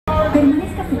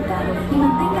Permanezca sentado y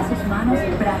mantenga sus manos,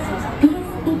 brazos, pies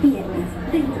y piernas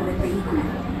dentro del vehículo.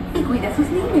 Y cuide a sus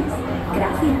niños.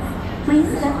 Gracias.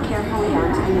 Please step carefully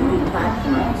onto the moving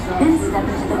platform, then step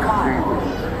into the car.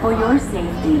 For your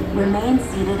safety, remain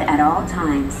seated at all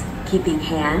times, keeping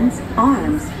hands,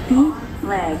 arms, feet,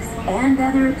 legs, and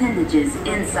other appendages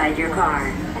inside your car.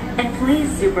 And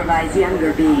please supervise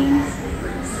younger beings.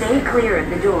 Stay clear of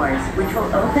the doors, which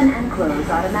will open and close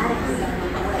automatically.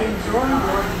 Enjoy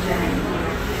your journey.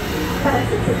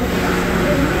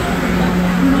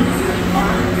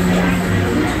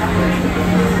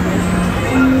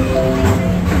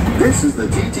 This is the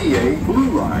TTA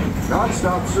Blue Line,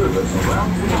 non-stop service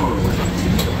around Tomorrowland.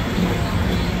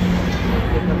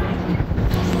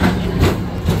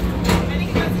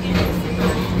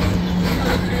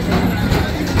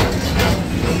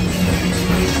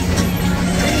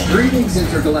 Greetings,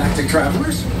 intergalactic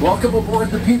travelers. Welcome aboard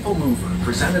the PeopleMover,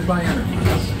 presented by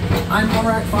Enterprise. I'm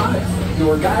Morak 5,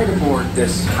 your guide aboard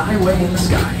this highway in the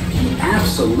sky, the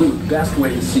absolute best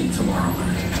way to see Tomorrowland.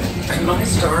 And my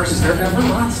stars, is there ever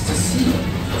lots to see?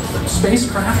 From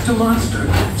spacecraft to monster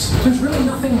lives, there's really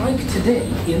nothing like today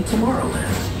in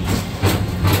Tomorrowland.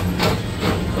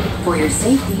 For your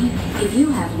safety, if you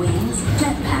have wings,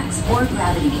 jetpacks, or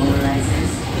gravity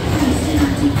polarizers, please do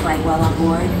not take flight while on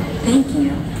board. Thank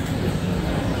you.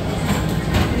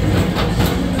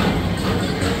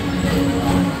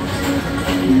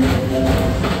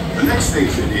 The next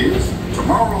station is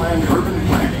Tomorrowland Urban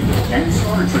Planning and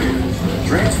Star Traders.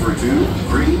 Transfer to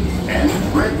green and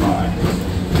red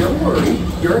lines. Don't worry,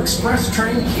 your express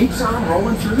train keeps on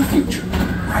rolling through the future,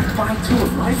 right by two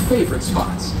of my favorite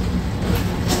spots.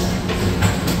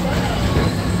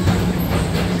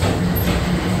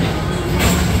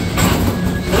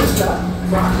 First up,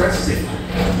 Progress City,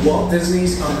 Walt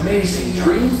Disney's amazing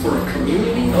dream for a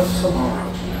community of tomorrow.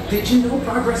 Did you know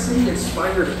Progress City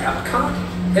inspired Epcot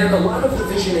and a lot of the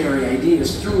visionary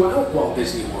ideas throughout Walt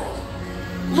Disney World?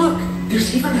 Look,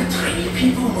 there's even a tiny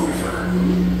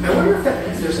PeopleMover. I wonder if that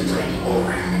means there's a tiny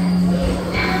ORAC.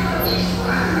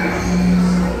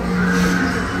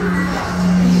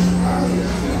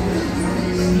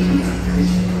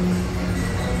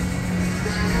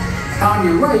 On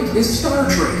your right is Star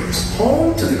Traders,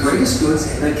 home to the greatest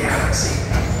goods in the galaxy.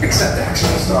 Except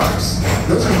actual stars.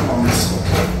 Those are no longer sold.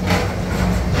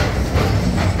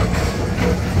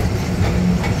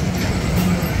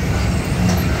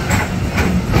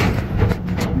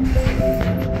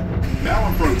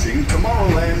 Now approaching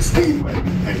Tomorrowland Speedway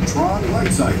and Tron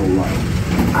Light Cycle Run.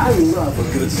 I love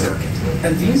a good circuit,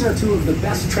 and these are two of the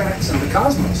best tracks in the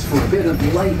cosmos for a bit of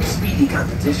light, speedy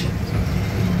competition.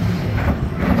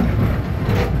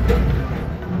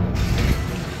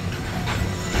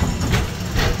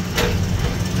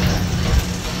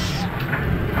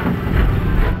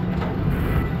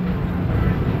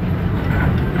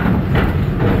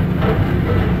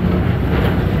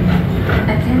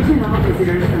 Attention all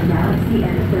visitors from Galaxy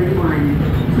M31.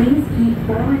 Please keep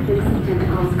forward-facing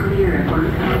tentacles clear of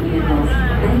oncoming vehicles.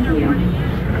 Thank you.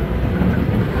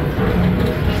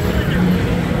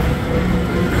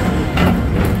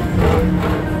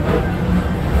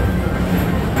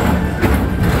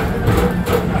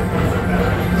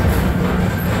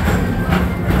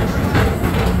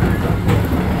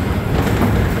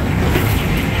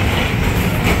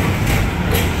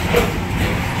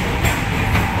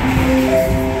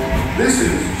 This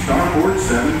is Starport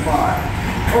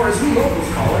 75. Or as we locals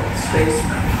call it, Space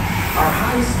Mountain. Our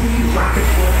high-speed rocket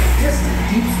for distant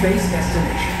deep space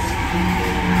destinations.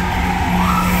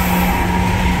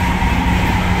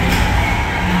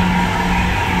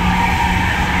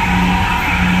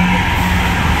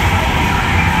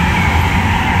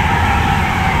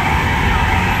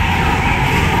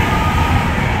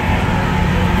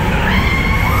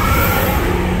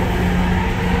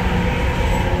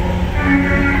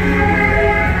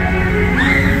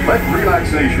 Let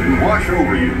relaxation wash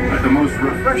over you at the most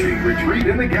refreshing retreat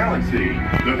in the galaxy,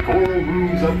 the coral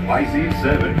rooms of Pisces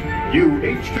 7. You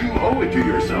H2O it to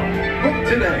yourself. Book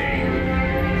today.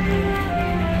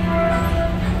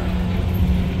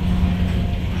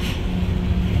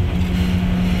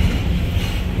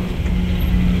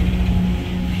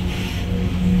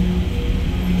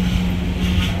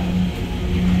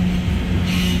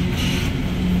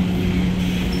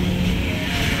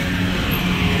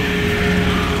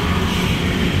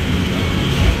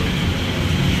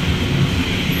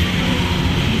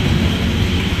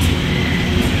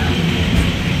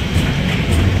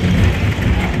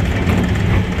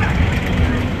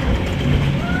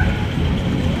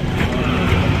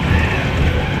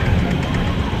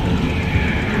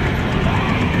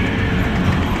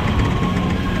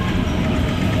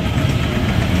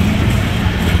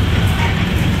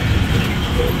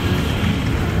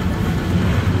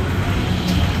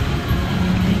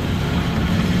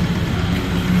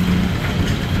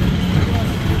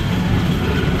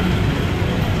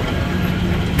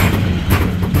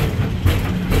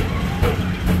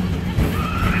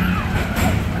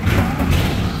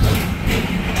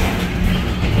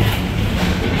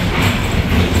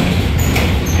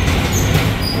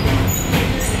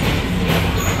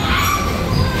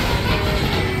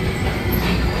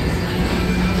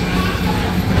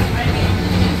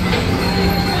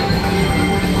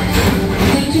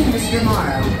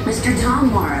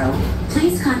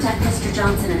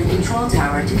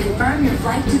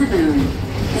 right to the moon.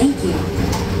 Thank you.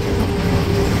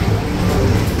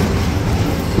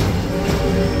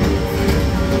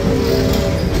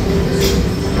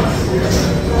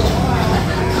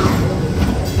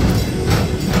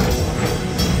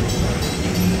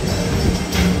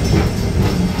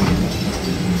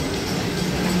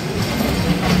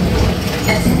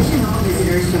 Attention all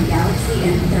visitors from Galaxy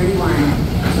M31.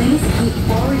 Please keep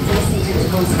forward-facing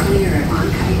tentacles clear of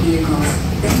oncoming vehicles.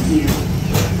 Thank you.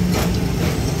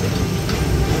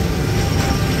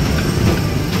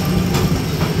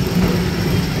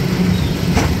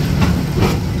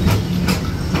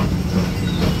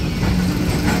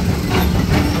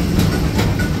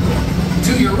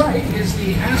 To your right is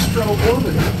the Astro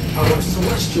Orbiter, our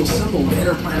celestial symbol of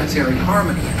interplanetary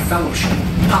harmony and fellowship.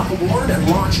 Hop aboard and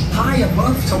launch high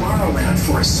above Tomorrowland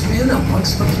for a spin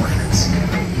amongst the planets.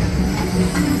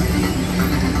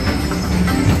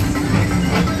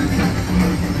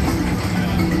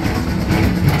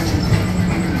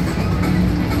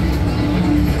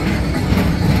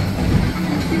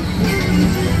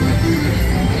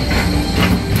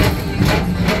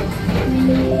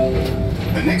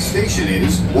 The next station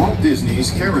is Walt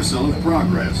Disney's Carousel of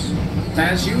Progress.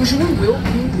 As usual, we'll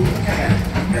keep moving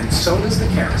ahead, and so does the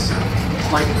carousel.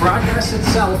 Like progress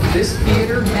itself, this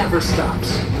theater never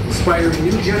stops, inspiring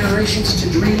new generations to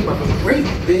dream of a great,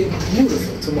 big,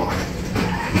 beautiful tomorrow.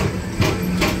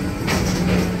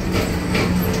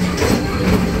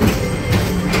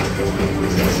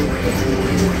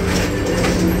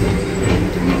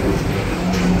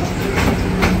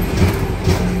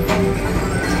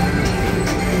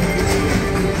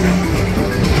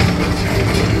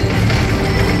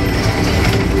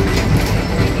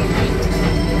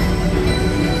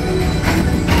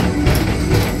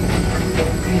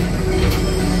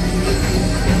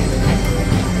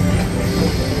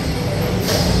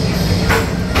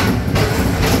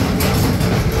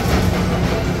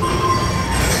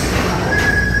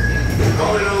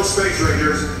 Space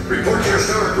Rangers, report to your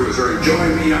Star Cruiser and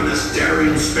join me on this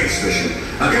daring space mission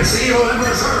against the evil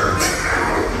Emperor's Earth.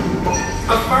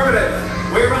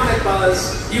 Affirmative. We're on it,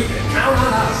 Buzz. You can count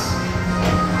on us.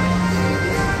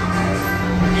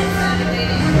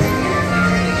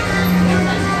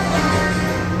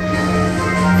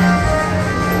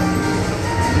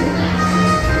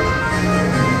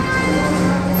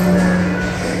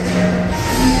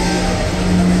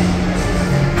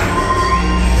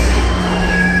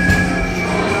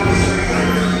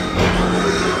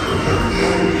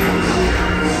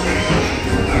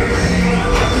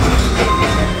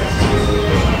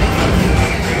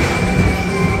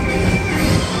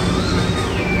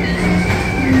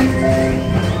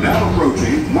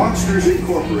 Monsters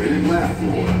Incorporated laugh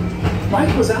floor. Mike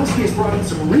Wazowski has brought in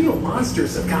some real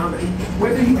monsters of comedy.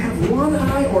 Whether you have one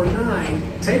eye or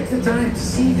 9, take the time to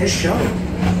see this show.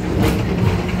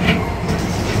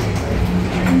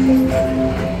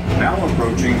 Now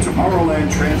approaching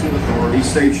Tomorrowland Transit Authority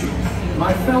Station.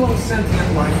 My fellow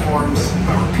sentient life forms,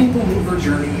 our PeopleMover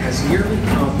journey has nearly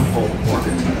come full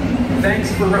orbit.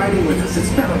 Thanks for riding with us. It's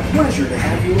been a pleasure to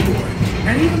have you aboard.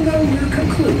 And even though we're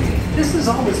concluding, this is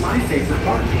always my favorite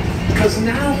part. Because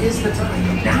now is the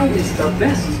time, now is the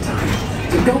best time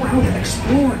to go out and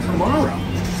explore tomorrow,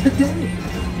 today.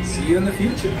 See you in the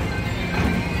future.